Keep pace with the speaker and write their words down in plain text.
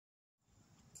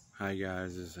Hi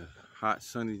guys, it's a hot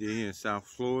sunny day here in South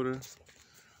Florida.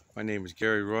 My name is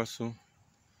Gary Russell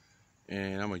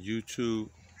and I'm a YouTube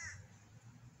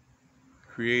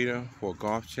creator for a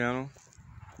golf channel.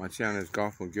 My channel is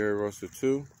Golf with Gary Russell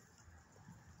 2.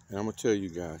 And I'm going to tell you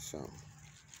guys something.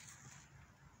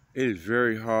 It is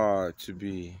very hard to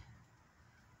be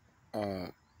a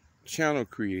channel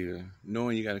creator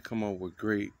knowing you got to come up with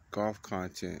great golf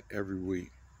content every week.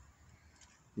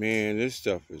 Man, this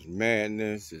stuff is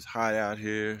madness. It's hot out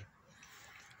here.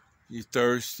 You're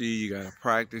thirsty, you gotta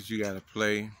practice, you gotta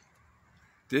play.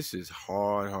 This is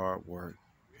hard work.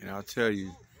 And I'll tell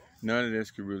you, none of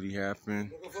this could really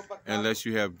happen unless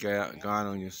you have God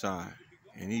on your side.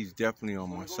 And He's definitely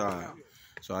on my side.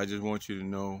 So I just want you to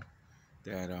know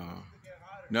that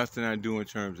nothing I do in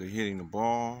terms of hitting the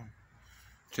ball,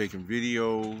 taking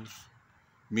videos,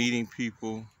 meeting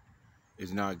people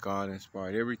is not God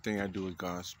inspired. Everything I do is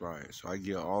God inspired. So I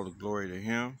give all the glory to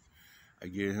Him. I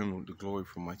give Him the glory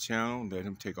for my channel, let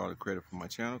Him take all the credit for my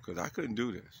channel, because I couldn't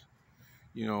do this.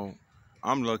 You know,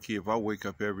 I'm lucky if I wake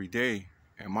up every day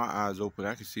and my eyes open,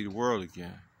 I can see the world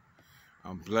again.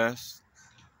 I'm blessed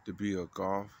to be a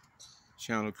golf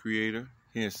channel creator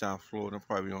here in South Florida.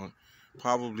 I'm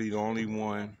probably the only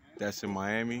one that's in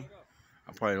Miami.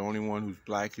 I'm probably the only one who's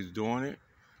black is doing it.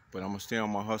 But I'm going to stay on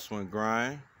my hustle and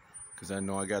grind because I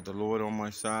know I got the Lord on my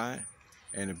side.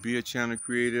 And to be a channel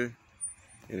creator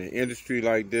in an industry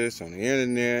like this, on the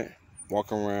internet,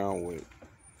 walking around with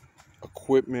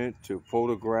equipment to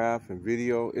photograph and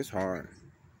video, it's hard.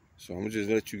 So I'm gonna just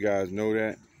let you guys know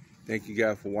that. Thank you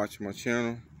guys for watching my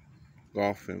channel,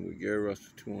 Golfing with Gary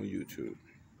Russell 2 on YouTube.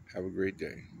 Have a great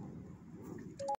day.